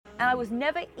And I was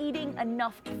never eating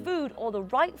enough food or the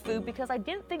right food because I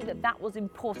didn't think that that was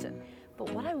important.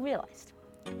 But what I realized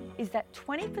is that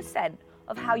 20%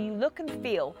 of how you look and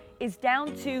feel is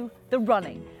down to the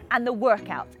running and the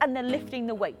workouts and the lifting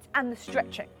the weights and the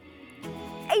stretching.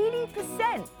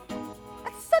 80%,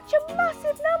 that's such a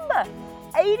massive number.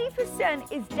 80%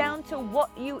 is down to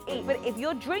what you eat. But if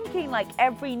you're drinking like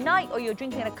every night or you're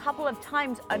drinking a couple of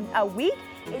times a week,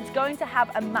 it's going to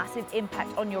have a massive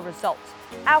impact on your results.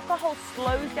 Alcohol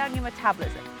slows down your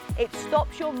metabolism. It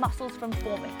stops your muscles from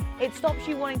forming. It stops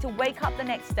you wanting to wake up the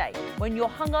next day. When you're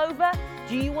hungover,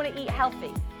 do you want to eat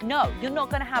healthy? No, you're not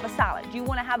going to have a salad. Do you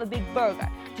want to have a big burger?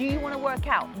 Do you want to work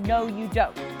out? No, you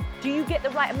don't. Do you get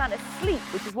the right amount of sleep,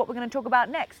 which is what we're going to talk about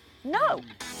next? No.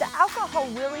 So alcohol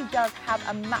really does have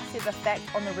a massive effect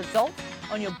on the results,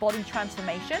 on your body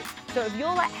transformation. So if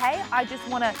you're like, hey, I just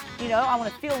want to, I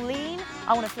want to feel lean,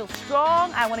 I want to feel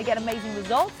strong, I want to get amazing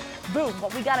results, boom,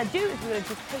 what we got to do is we're going to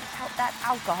just take out that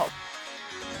alcohol.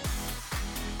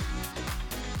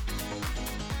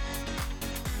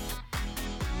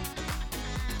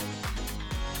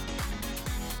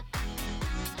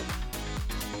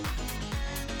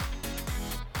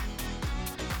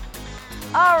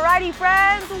 Alrighty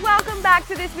friends, welcome back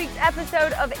to this week's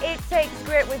episode of It Takes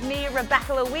Grit with me,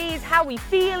 Rebecca Louise. How we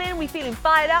feeling? We feeling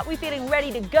fired up? We feeling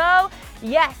ready to go?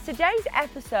 Yes, today's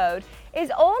episode is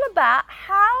all about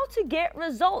how to get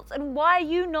results and why are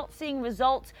you not seeing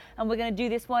results. And we're going to do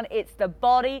this one. It's the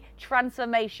Body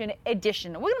Transformation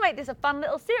Edition. We're going to make this a fun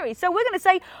little series. So we're going to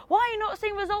say, why are you not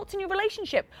seeing results in your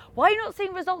relationship? Why are you not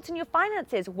seeing results in your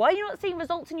finances? Why are you not seeing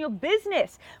results in your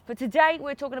business? But today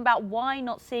we're talking about why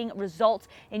not seeing results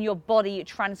in your body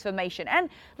transformation. And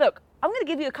look, I'm going to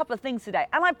give you a couple of things today,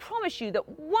 and I promise you that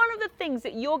one of the things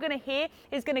that you're going to hear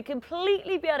is going to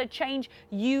completely be able to change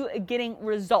you getting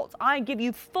results. I give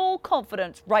you full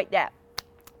confidence right there.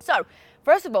 So,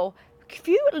 first of all, a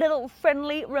few little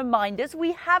friendly reminders.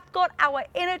 We have got our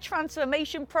Inner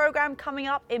Transformation Program coming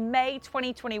up in May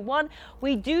 2021.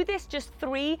 We do this just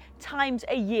 3 times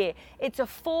a year. It's a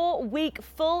 4-week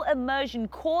full immersion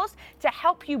course to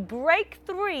help you break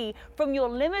free from your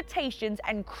limitations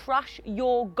and crush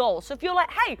your goals. So if you're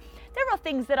like, hey, there are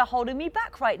things that are holding me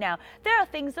back right now. There are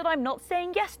things that I'm not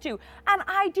saying yes to, and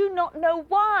I do not know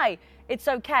why. It's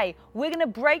okay. We're going to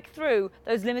break through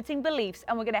those limiting beliefs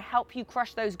and we're going to help you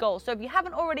crush those goals. So if you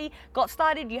haven't already got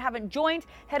started, you haven't joined,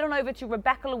 head on over to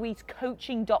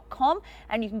RebeccaLouiseCoaching.com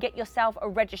and you can get yourself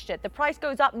registered. The price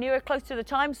goes up nearer close to the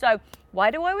time, so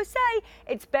why do I always say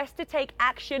it's best to take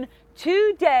action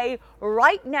today,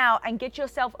 right now, and get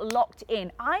yourself locked in.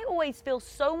 I always feel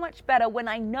so much better when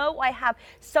I know I have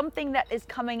something that is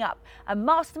coming up, a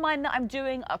mastermind that I'm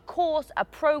doing, a course, a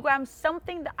program,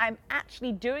 something that I'm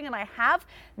actually doing and I have,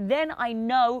 then I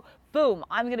know, boom,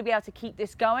 I'm going to be able to keep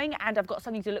this going and I've got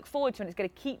something to look forward to and it's going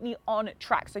to keep me on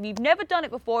track. So if you've never done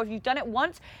it before, if you've done it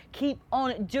once, keep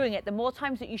on doing it. The more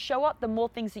times that you show up, the more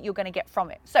things that you're going to get from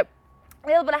it. So a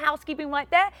little bit of housekeeping right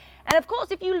there. And of course,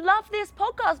 if you love this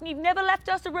podcast and you've never left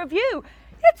us a review,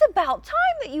 it's about time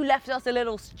that you left us a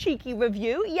little cheeky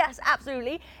review. Yes,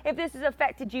 absolutely. If this has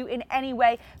affected you in any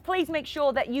way, please make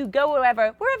sure that you go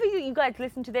wherever you guys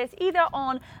listen to this, either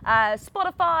on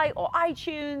Spotify or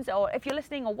iTunes, or if you're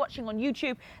listening or watching on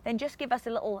YouTube, then just give us a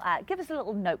little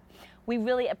note. We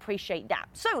really appreciate that.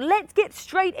 So let's get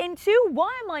straight into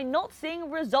why am I not seeing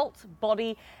results,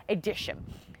 Body Edition.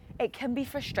 It can be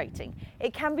frustrating,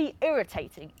 it can be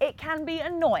irritating, it can be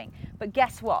annoying, but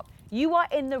guess what? You are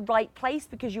in the right place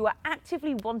because you are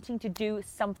actively wanting to do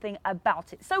something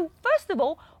about it. So first of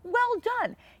all, well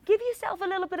done. Give yourself a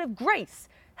little bit of grace.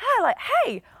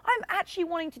 Hey, I'm actually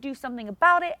wanting to do something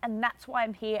about it, and that's why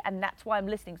I'm here, and that's why I'm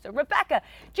listening. So Rebecca,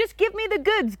 just give me the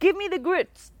goods, give me the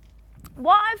grits.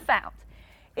 What I've found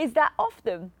is that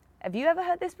often, have you ever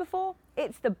heard this before?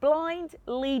 It's the blind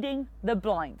leading the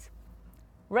blind.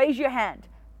 Raise your hand.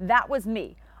 That was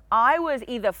me. I was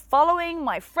either following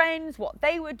my friends, what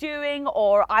they were doing,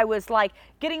 or I was like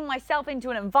getting myself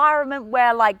into an environment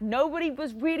where like nobody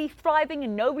was really thriving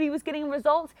and nobody was getting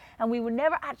results, and we were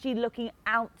never actually looking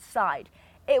outside.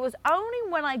 It was only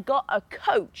when I got a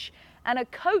coach, and a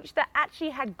coach that actually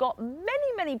had got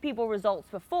many people results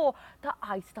before, that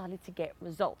I started to get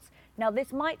results. Now,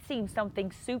 this might seem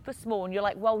something super small, and you're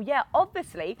like, well, yeah,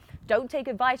 obviously, don't take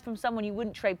advice from someone you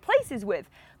wouldn't trade places with.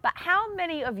 But how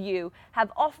many of you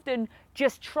have often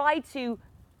just tried to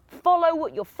follow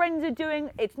what your friends are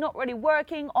doing, it's not really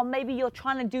working, or maybe you're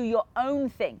trying to do your own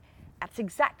thing? That's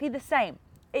exactly the same.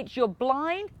 It's the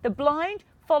blind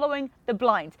following the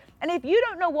blind. And if you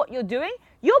don't know what you're doing,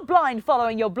 you're blind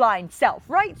following your blind self,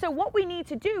 right? So what we need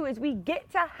to do is we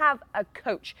get to have a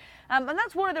coach. And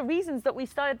that's one of the reasons that we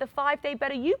started the 5-Day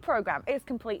Better You program. It's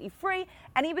completely free.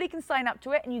 Anybody can sign up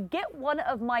to it, and you get one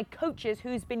of my coaches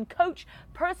who's been coached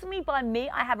personally by me.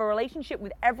 I have a relationship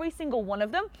with every single one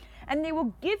of them, and they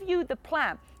will give you the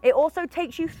plan. It also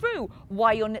takes you through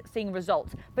why you're not seeing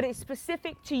results, but it's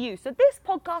specific to you. So this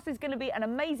podcast is going to be an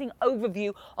amazing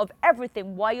overview of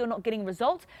everything, why you're not getting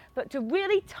results, but to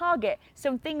really target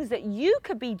some things that you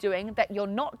could be doing that you're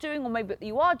not doing, or maybe that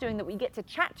you are doing, that we get to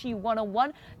chat to you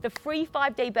one-on-one. The free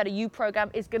 5-Day Better You program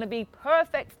is going to be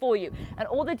perfect for you. And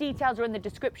all the details are in the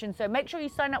description. So make sure you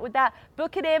sign up with that,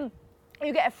 book it in.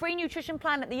 You get a free nutrition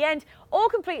plan at the end, all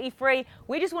completely free.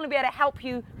 We just want to be able to help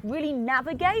you really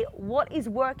navigate what is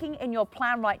working in your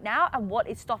plan right now and what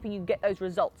is stopping you get those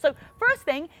results. So first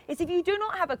thing is, if you do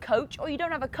not have a coach, or you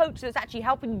don't have a coach that's actually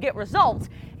helping you get results,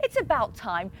 it's about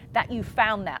time that you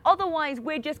found that. Otherwise,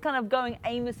 we're just kind of going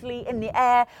aimlessly in the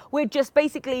air. We're just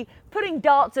basically putting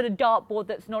darts at a dartboard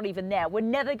that's not even there. We're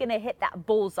never going to hit that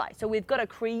bullseye. So we've got to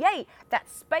create that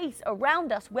space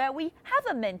around us where we have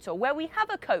a mentor, where we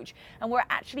have a coach, and we're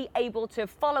actually able to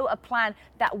follow a plan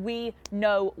that we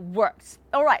know works.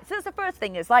 All right, so that's the first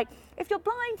thing, is like, if you're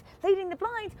blind, leading the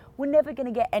blind, we're never going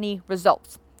to get any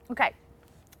results. Okay,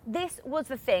 this was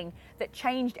the thing that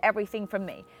changed everything for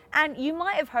me. And you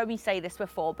might have heard me say this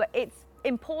before, but it's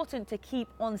important to keep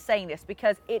on saying this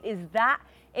because it is that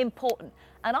important.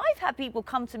 And I've had people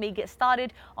come to me, get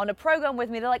started on a program with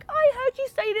me. They're like, I heard you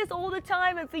say this all the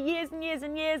time and for years and years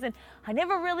and years, and I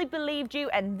never really believed you.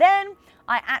 And then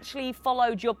I actually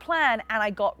followed your plan and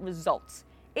I got results.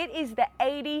 It is the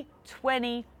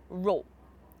 80-20 rule.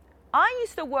 I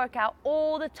used to work out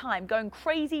all the time, going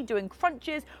crazy, doing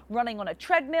crunches, running on a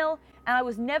treadmill, and I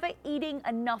was never eating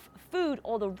enough food,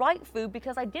 or the right food,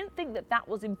 because I didn't think that that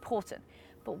was important.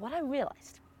 But what I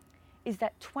realized is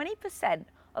that 20%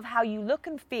 of how you look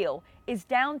and feel is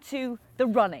down to the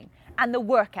running and the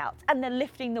workouts and the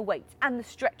lifting the weights and the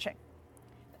stretching.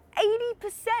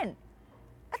 80%,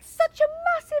 that's such a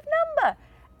massive number.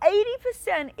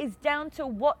 80% is down to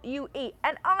what you eat.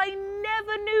 And I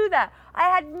never knew that. I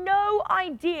had no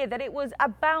idea that it was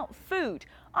about food.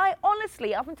 I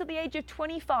honestly, up until the age of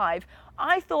 25,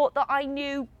 I thought that I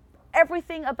knew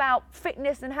everything about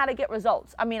fitness and how to get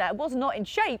results. I mean, I was not in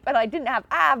shape and I didn't have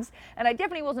abs and I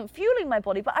definitely wasn't fueling my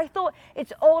body, but I thought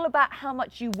it's all about how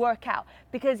much you work out,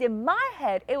 because in my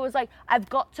head, it was like, I've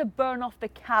got to burn off the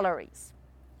calories.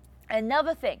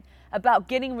 Another thing about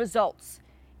getting results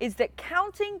is that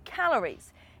counting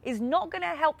calories is not going to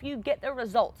help you get the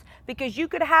results, because you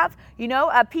could have,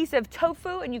 a piece of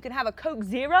tofu and you can have a Coke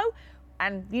Zero,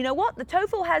 and you know what? The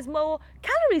tofu has more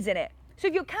calories in it. So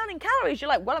if you're counting calories, you're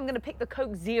like, well, I'm going to pick the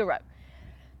Coke Zero.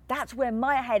 That's where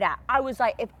my head at. I was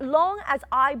like, as long as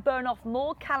I burn off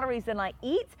more calories than I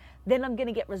eat, then I'm going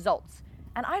to get results.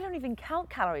 And I don't even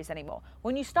count calories anymore.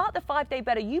 When you start the 5-Day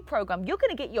Better You program, you're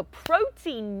going to get your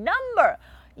protein number.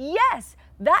 Yes,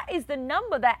 that is the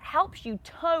number that helps you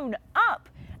tone up.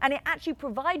 And it actually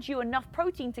provides you enough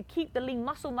protein to keep the lean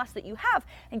muscle mass that you have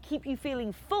and keep you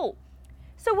feeling full.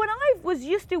 So when I was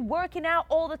used to working out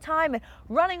all the time and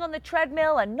running on the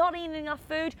treadmill and not eating enough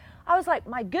food, I was like,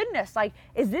 my goodness,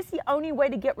 is this the only way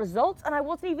to get results? And I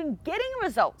wasn't even getting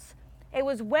results. It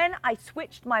was when I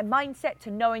switched my mindset to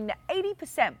knowing that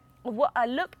 80% of what I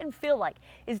look and feel like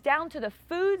is down to the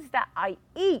foods that I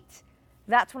eat.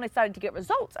 That's when I started to get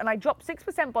results. And I dropped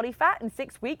 6% body fat in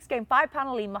 6 weeks, gained 5 pounds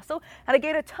of lean muscle, and I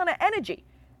gained a ton of energy.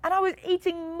 And I was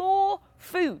eating more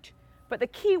food. But the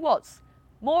key was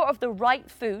more of the right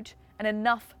food and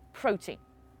enough protein,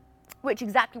 which is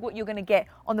exactly what you're going to get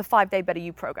on the 5-Day Better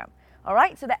You program. All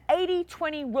right, so the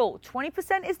 80-20 rule,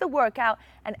 20% is the workout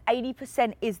and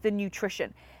 80% is the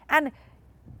nutrition. And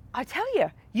I tell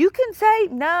you, you can say,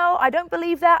 no, I don't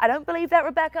believe that. I don't believe that,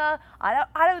 Rebecca. I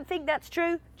don't think that's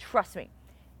true. Trust me.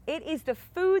 It is the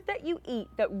food that you eat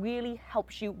that really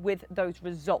helps you with those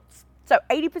results. So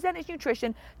 80% is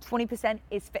nutrition, 20%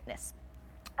 is fitness.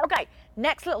 Okay,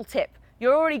 next little tip.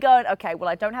 You're already going, okay, well,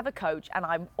 I don't have a coach and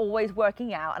I'm always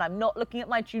working out and I'm not looking at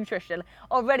my nutrition.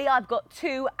 Already I've got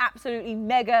 2 absolutely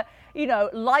mega,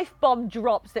 life bomb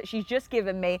drops that she's just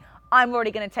given me. I'm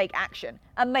already going to take action.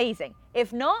 Amazing.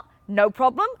 If not, no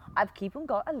problem. I've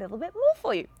got a little bit more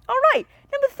for you. All right,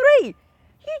 number 3,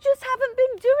 you just haven't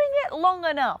been doing it long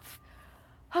enough.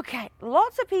 Okay,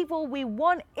 lots of people, we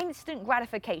want instant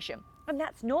gratification. And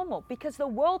that's normal, because the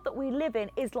world that we live in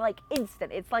is like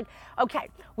instant. It's like, okay,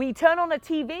 we turn on a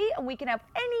TV and we can have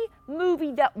any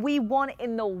movie that we want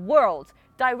in the world.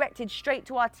 directed straight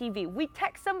to our TV. We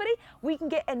text somebody, we can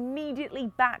get immediately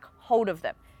back hold of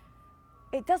them.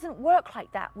 It doesn't work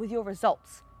like that with your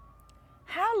results.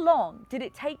 How long did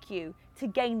it take you to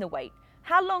gain the weight?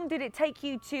 How long did it take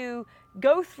you to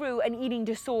go through an eating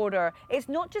disorder? It's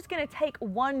not just going to take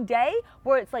one day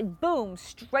where it's like, boom,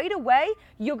 straight away,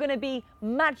 you're going to be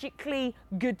magically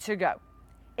good to go.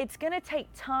 It's going to take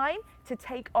time to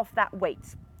take off that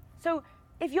weight. So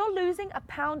if you're losing a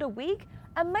pound a week,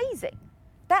 amazing.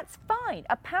 That's fine.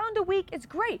 A pound a week is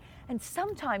great. And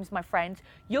sometimes, my friends,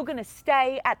 you're going to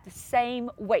stay at the same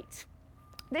weight.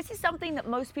 This is something that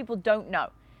most people don't know.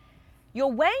 You're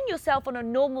weighing yourself on a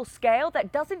normal scale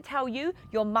that doesn't tell you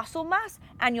your muscle mass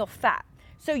and your fat.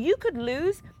 So you could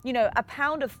lose, a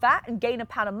pound of fat and gain a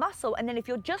pound of muscle. And then if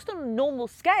you're just on a normal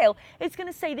scale, it's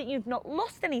going to say that you've not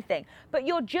lost anything. But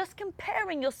you're just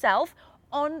comparing yourself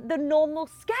on the normal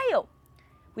scale.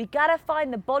 We got to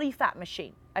find the body fat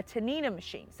machine, a Tanina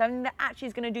machine, something that actually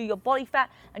is going to do your body fat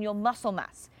and your muscle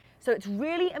mass. So it's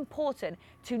really important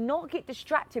to not get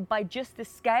distracted by just the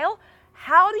scale.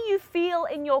 How do you feel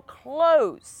in your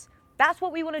clothes? That's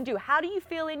what we want to do. How do you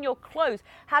feel in your clothes?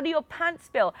 How do your pants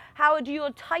feel? How do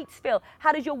your tights feel?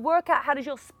 How does your workout, how does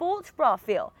your sports bra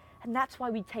feel? And that's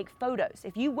why we take photos.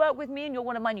 If you work with me and you're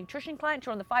one of my nutrition clients,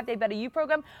 you're on the 5-Day Better You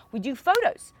program, we do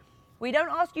photos. We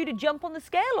don't ask you to jump on the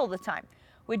scale all the time.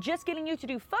 We're just getting you to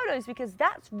do photos because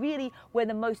that's really where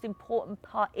the most important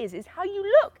part is how you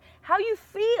look, how you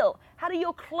feel, how do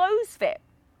your clothes fit.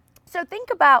 So think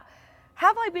about,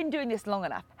 have I been doing this long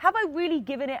enough? Have I really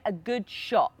given it a good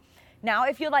shot? Now,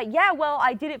 if you're like, yeah, well,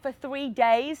 I did it for 3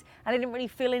 days and I didn't really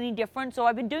feel any difference, or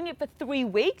I've been doing it for 3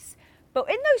 weeks, but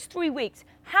in those 3 weeks,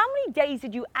 how many days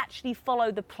did you actually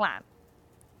follow the plan?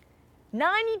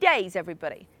 90 days,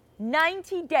 everybody.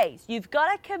 90 days. You've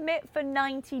got to commit for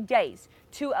 90 days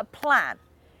to a plan,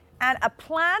 and a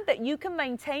plan that you can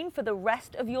maintain for the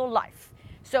rest of your life.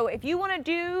 So if you want to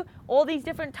do all these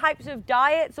different types of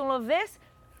diets, all of this,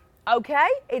 okay,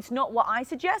 it's not what I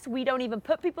suggest. We don't even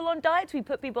put people on diets. We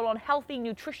put people on healthy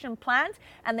nutrition plans,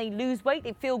 and they lose weight,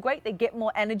 they feel great, they get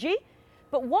more energy.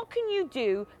 But what can you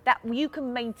do that you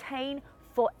can maintain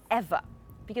forever?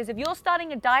 Because if you're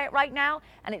starting a diet right now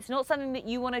and it's not something that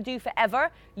you want to do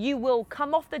forever, you will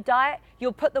come off the diet,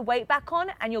 you'll put the weight back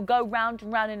on, and you'll go round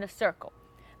and round in a circle.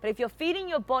 But if you're feeding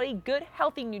your body good,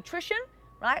 healthy nutrition,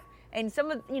 right, and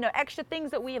some of extra things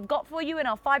that we have got for you in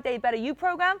our 5-Day Better You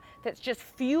program that's just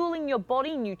fueling your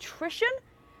body nutrition,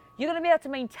 you're going to be able to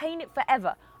maintain it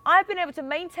forever. I've been able to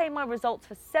maintain my results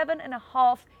for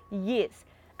 7.5 years.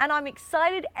 And I'm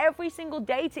excited every single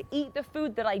day to eat the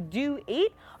food that I do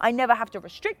eat. I never have to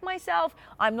restrict myself.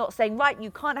 I'm not saying, right,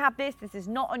 you can't have this. This is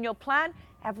not on your plan.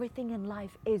 Everything in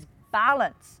life is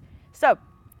balance. So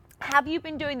have you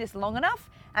been doing this long enough?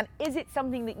 And is it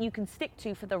something that you can stick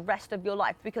to for the rest of your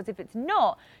life? Because if it's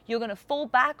not, you're going to fall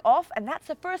back off. And that's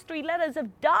the first 3 letters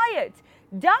of diet.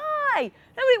 Die.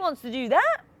 Nobody wants to do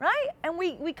that, right? And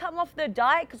we come off the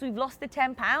diet because we've lost the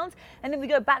 10 pounds. And then we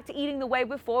go back to eating the way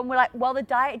before. And we're like, well, the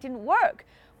diet didn't work.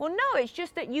 Well, no, it's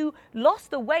just that you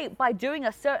lost the weight by doing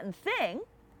a certain thing.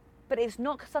 But it's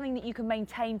not something that you can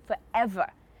maintain forever.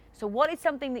 So what is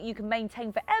something that you can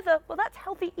maintain forever? Well, that's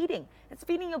healthy eating. It's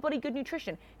feeding your body good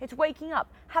nutrition. It's waking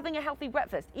up, having a healthy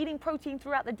breakfast, eating protein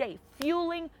throughout the day,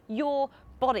 fueling your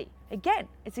body. Again,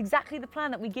 it's exactly the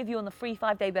plan that we give you on the free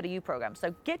 5-Day Better You program.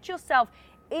 So get yourself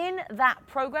in that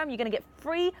program. You're going to get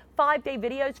free 5-day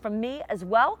videos from me as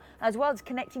well as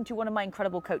connecting to one of my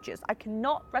incredible coaches. I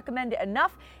cannot recommend it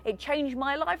enough. It changed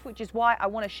my life, which is why I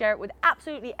want to share it with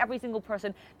absolutely every single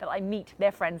person that I meet,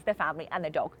 their friends, their family, and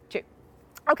their dog too.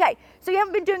 Okay, so you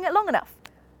haven't been doing it long enough.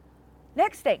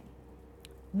 Next thing,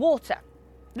 water.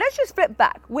 Let's just flip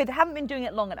back with haven't been doing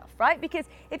it long enough, right? Because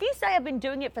if you say I've been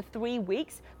doing it for 3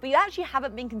 weeks, but you actually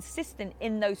haven't been consistent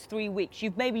in those 3 weeks,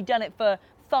 you've maybe done it for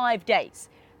 5 days.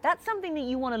 That's something that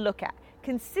you want to look at.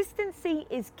 Consistency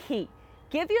is key.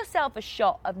 Give yourself a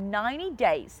shot of 90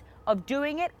 days of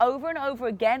doing it over and over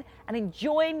again and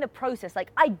enjoying the process.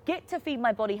 Like, I get to feed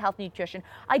my body health nutrition.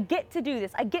 I get to do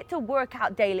this. I get to work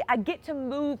out daily. I get to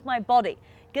move my body.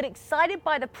 Get excited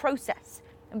by the process.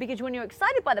 And because when you're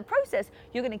excited by the process,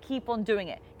 you're going to keep on doing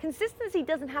it. Consistency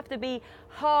doesn't have to be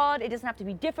hard. It doesn't have to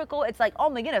be difficult. It's like, oh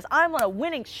my goodness, I'm on a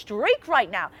winning streak right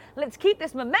now. Let's keep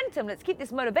this momentum. Let's keep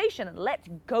this motivation and let's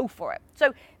go for it.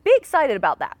 So be excited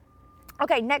about that.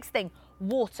 Okay, next thing,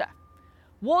 water.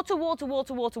 Water, water,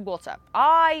 water, water, water.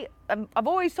 I've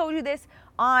always told you this.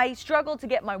 I struggle to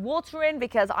get my water in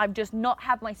because I've just not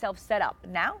have myself set up.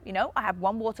 Now, I have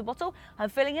one water bottle. I'm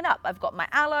filling it up. I've got my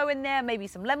aloe in there, maybe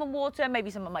some lemon water, maybe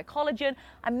some of my collagen.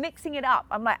 I'm mixing it up.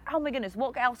 I'm like, oh my goodness,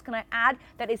 what else can I add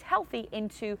that is healthy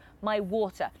into my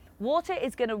water? Water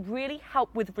is going to really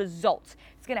help with results.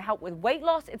 It's going to help with weight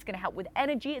loss. It's going to help with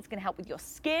energy. It's going to help with your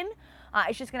skin.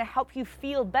 It's just going to help you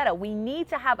feel better. We need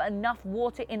to have enough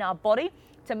water in our body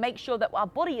to make sure that our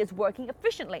body is working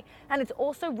efficiently. And it's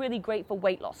also really great for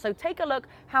weight loss. So take a look,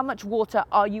 how much water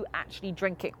are you actually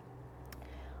drinking?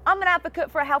 I'm an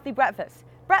advocate for a healthy breakfast.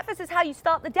 Breakfast is how you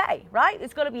start the day, right?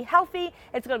 It's got to be healthy.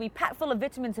 It's got to be packed full of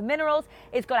vitamins and minerals.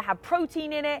 It's got to have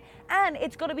protein in it. And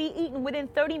it's got to be eaten within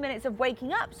 30 minutes of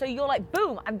waking up. So you're like,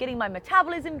 boom, I'm getting my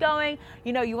metabolism going.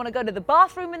 You want to go to the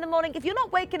bathroom in the morning. If you're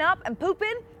not waking up and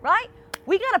pooping, right?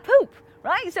 We got to poop.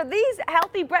 Right? So these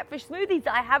healthy breakfast smoothies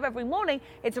that I have every morning,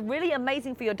 it's really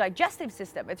amazing for your digestive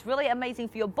system. It's really amazing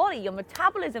for your body, your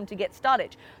metabolism to get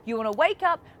started. You want to wake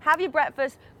up, have your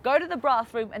breakfast, go to the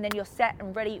bathroom, and then you're set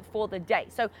and ready for the day.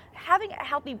 So having a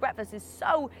healthy breakfast is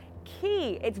so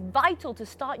key. It's vital to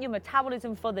start your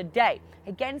metabolism for the day.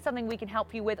 Again, something we can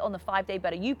help you with on the 5-Day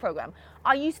Better You program.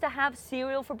 I used to have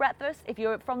cereal for breakfast. If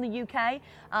you're from the UK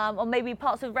or maybe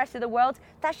parts of the rest of the world,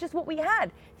 that's just what we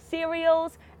had.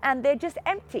 Cereals, and they're just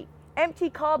empty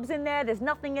carbs in there. There's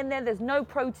nothing in there. There's no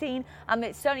protein.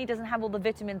 It certainly doesn't have all the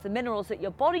vitamins and minerals that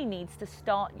your body needs to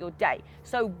start your day.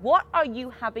 So what are you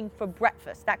having for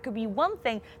breakfast? That could be one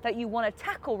thing that you want to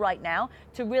tackle right now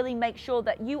to really make sure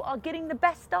that you are getting the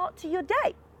best start to your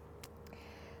day.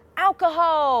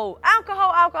 Alcohol.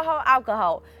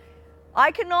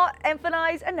 I cannot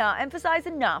emphasize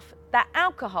enough that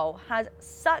alcohol has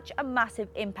such a massive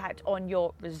impact on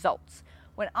your results.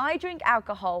 When I drink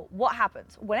alcohol, what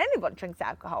happens? When anyone drinks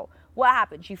alcohol, what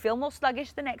happens? You feel more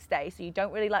sluggish the next day, so you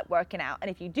don't really like working out. And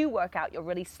if you do work out, you're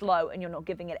really slow and you're not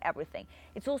giving it everything.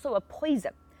 It's also a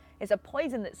poison. It's a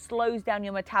poison that slows down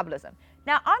your metabolism.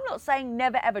 Now, I'm not saying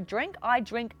never ever drink. I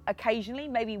drink occasionally,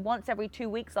 maybe once every 2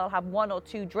 weeks, I'll have 1 or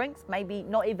 2 drinks, maybe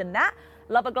not even that.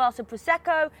 Love a glass of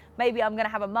Prosecco. Maybe I'm gonna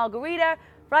have a margarita.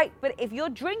 Right? But if you're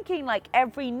drinking like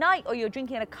every night or you're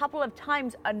drinking a couple of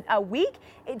times a week,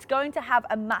 it's going to have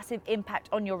a massive impact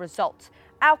on your results.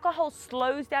 Alcohol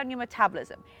slows down your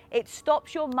metabolism. It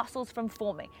stops your muscles from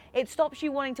forming. It stops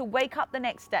you wanting to wake up the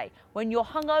next day. When you're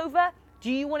hungover, do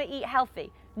you want to eat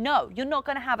healthy? No, you're not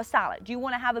going to have a salad. Do you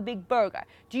want to have a big burger?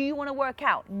 Do you want to work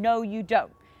out? No, you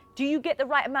don't. Do you get the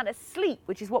right amount of sleep,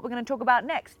 which is what we're going to talk about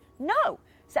next? No.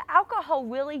 So alcohol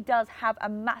really does have a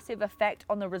massive effect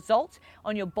on the results,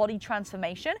 on your body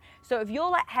transformation. So if you're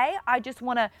like, hey, I just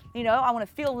want to, I want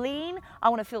to feel lean, I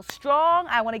want to feel strong,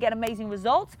 I want to get amazing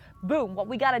results, boom, what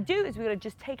we got to do is we got to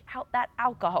just take out that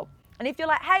alcohol. And if you're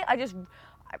like, hey,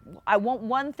 I want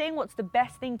one thing, what's the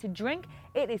best thing to drink?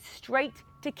 It is straight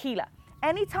tequila.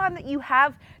 Anytime that you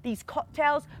have these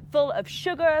cocktails full of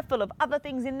sugar, full of other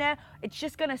things in there, it's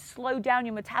just going to slow down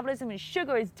your metabolism, and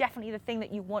sugar is definitely the thing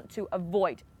that you want to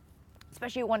avoid,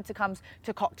 especially when it comes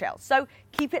to cocktails. So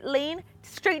keep it lean,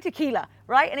 straight tequila,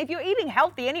 right? And if you're eating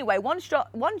healthy anyway, one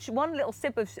little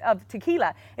sip of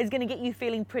tequila is going to get you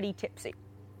feeling pretty tipsy.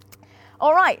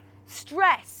 All right,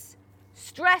 stress.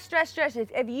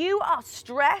 If you are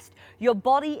stressed, your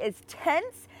body is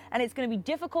tense, and it's going to be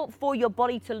difficult for your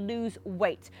body to lose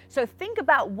weight. So think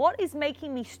about, what is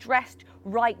making me stressed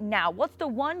right now? What's the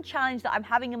one challenge that I'm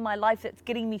having in my life that's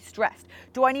getting me stressed?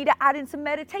 Do I need to add in some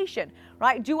meditation,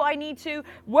 right? Do I need to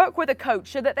work with a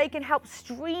coach so that they can help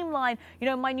streamline,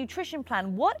 my nutrition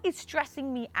plan? What is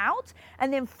stressing me out?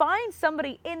 And then find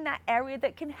somebody in that area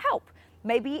that can help.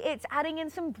 Maybe it's adding in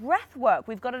some breath work.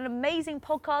 We've got an amazing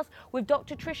podcast with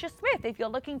Dr. Tricia Smith if you're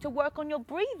looking to work on your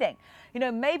breathing.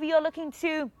 Maybe you're looking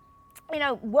to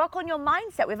work on your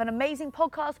mindset. We have an amazing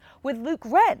podcast with Luke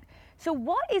Wren. So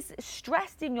what is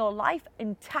stressed in your life,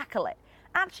 and tackle it.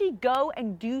 Actually go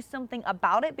and do something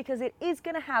about it, because it is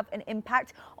going to have an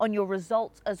impact on your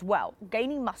results as well.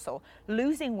 Gaining muscle,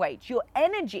 losing weight, your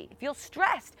energy. If you're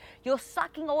stressed, you're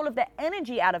sucking all of the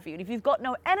energy out of you. And if you've got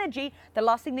no energy, the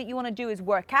last thing that you want to do is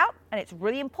work out. And it's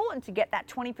really important to get that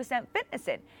 20% fitness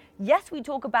in. Yes, we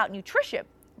talk about nutrition,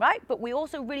 right? But we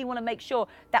also really want to make sure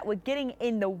that we're getting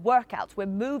in the workouts. We're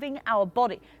moving our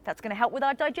body. That's going to help with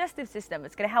our digestive system.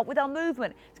 It's going to help with our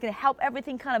movement. It's going to help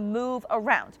everything kind of move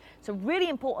around. So really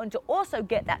important to also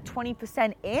get that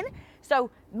 20% in. So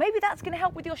maybe that's going to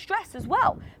help with your stress as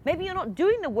well. Maybe you're not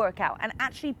doing the workout and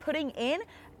actually putting in,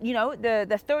 the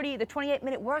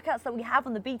 28-minute workouts that we have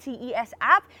on the BTES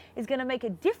app is going to make a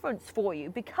difference for you,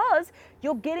 because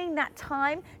you're getting that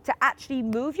time to actually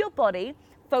move your body,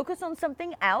 focus on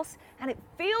something else, and it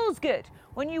feels good.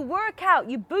 When you work out,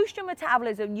 you boost your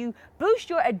metabolism, you boost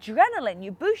your adrenaline,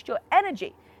 you boost your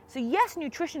energy. So yes,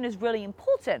 nutrition is really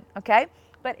important, okay?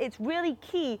 But it's really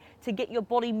key to get your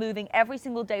body moving every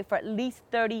single day for at least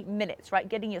 30 minutes, right?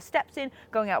 Getting your steps in,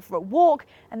 going out for a walk,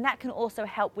 and that can also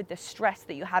help with the stress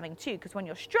that you're having too, because when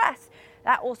you're stressed,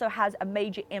 that also has a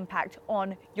major impact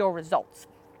on your results.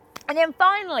 And then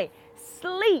finally,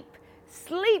 sleep.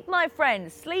 Sleep, my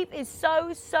friends. Sleep is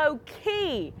so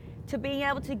key to being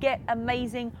able to get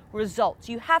amazing results.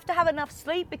 You have to have enough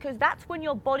sleep because that's when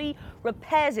your body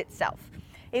repairs itself.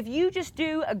 If you just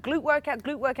do a glute workout,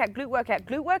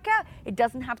 it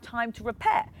doesn't have time to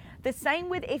repair. The same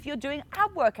with if you're doing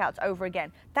ab workouts over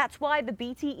again. That's why the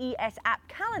BTES app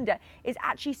calendar is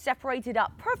actually separated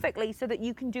up perfectly so that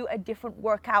you can do a different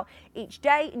workout each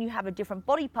day and you have a different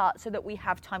body part so that we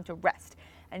have time to rest.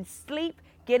 And sleep,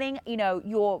 getting,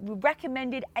 your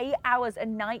recommended 8 hours a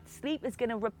night sleep is going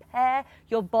to repair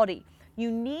your body.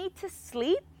 You need to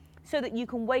sleep so that you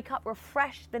can wake up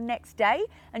refreshed the next day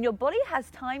and your body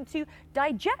has time to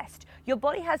digest. Your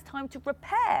body has time to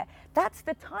repair. That's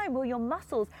the time where your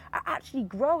muscles are actually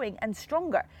growing and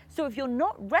stronger. So if you're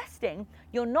not resting,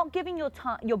 you're not giving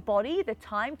your body the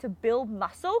time to build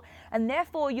muscle, and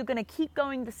therefore you're going to keep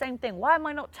going the same thing. Why am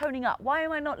I not toning up? Why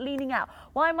am I not leaning out?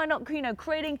 Why am I not,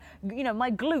 creating,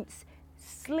 my glutes?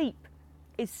 Sleep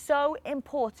is so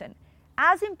important.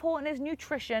 As important as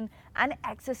nutrition and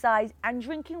exercise and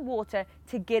drinking water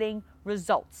to getting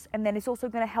results. And then it's also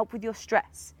going to help with your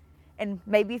stress. And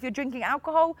maybe if you're drinking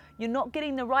alcohol, you're not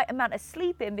getting the right amount of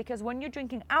sleep in, because when you're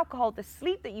drinking alcohol, the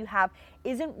sleep that you have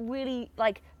isn't really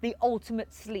like the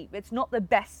ultimate sleep. It's not the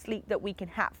best sleep that we can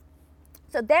have.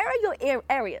 So there are your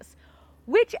areas.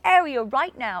 Which area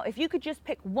right now, if you could just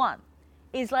pick one,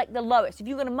 is like the lowest? If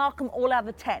you're going to mark them all out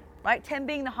of 10, right? 10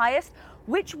 being the highest,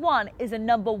 which one is a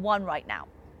number one right now?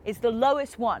 It's the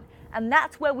lowest one. And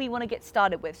that's where we want to get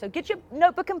started with. So get your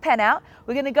notebook and pen out.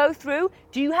 We're going to go through.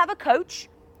 Do you have a coach?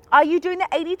 Are you doing the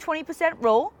 80-20%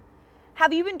 rule?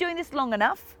 Have you been doing this long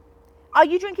enough? Are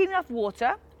you drinking enough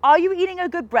water? Are you eating a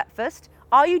good breakfast?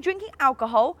 Are you drinking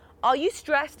alcohol? Are you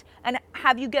stressed? And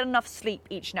have you get enough sleep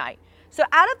each night? So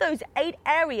out of those 8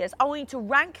 areas, I want you to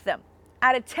rank them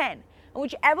out of 10. And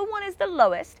whichever one is the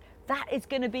lowest, that is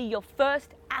going to be your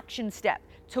first action step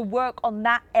to work on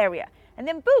that area. And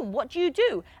then boom, what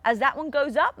do? As that one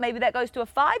goes up, maybe that goes to a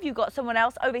 5, you've got someone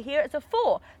else over here, it's a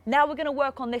 4. Now we're going to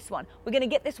work on this one. We're going to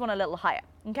get this one a little higher,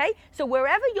 okay? So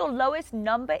wherever your lowest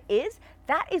number is,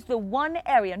 that is the one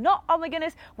area. Not, oh my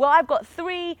goodness, well, I've got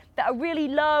 3 that are really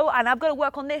low and I've got to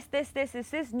work on this.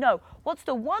 No. What's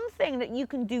the one thing that you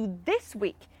can do this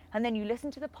week? And then you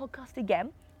listen to the podcast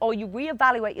again, or you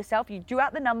reevaluate yourself, you do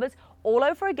out the numbers all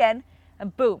over again,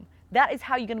 and boom. That is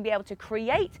how you're going to be able to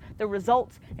create the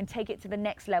results and take it to the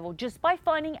next level, just by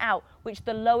finding out which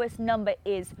the lowest number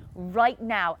is right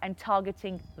now and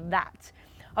targeting that.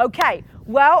 Okay,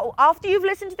 well, after you've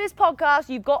listened to this podcast,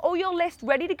 you've got all your list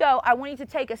ready to go. I want you to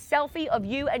take a selfie of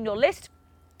you and your list.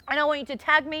 And I want you to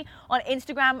tag me on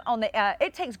Instagram, on the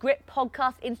It Takes Grit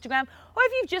podcast Instagram. Or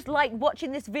if you've just liked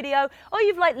watching this video, or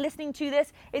you've liked listening to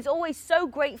this, it's always so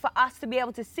great for us to be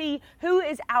able to see who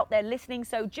is out there listening.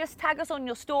 So just tag us on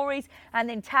your stories and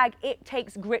then tag It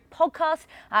Takes Grit podcast.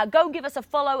 Go give us a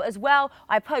follow as well.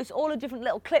 I post all the different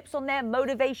little clips on there,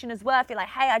 motivation as well. I feel like,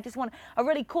 hey, I just want a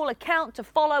really cool account to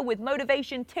follow with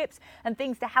motivation tips and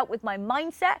things to help with my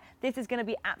mindset. This is going to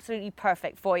be absolutely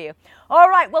perfect for you. All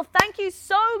right, well, thank you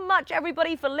so much,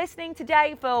 everybody, for listening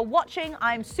today, for watching.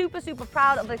 I'm super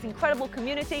proud of this incredible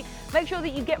community. Make sure that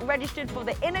you get registered for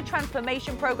the Inner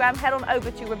Transformation Program. Head on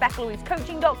over to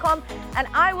RebeccaLouiseCoaching.com, and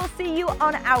I will see you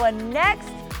on our next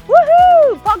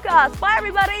podcast. Bye,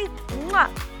 everybody.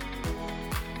 Mwah.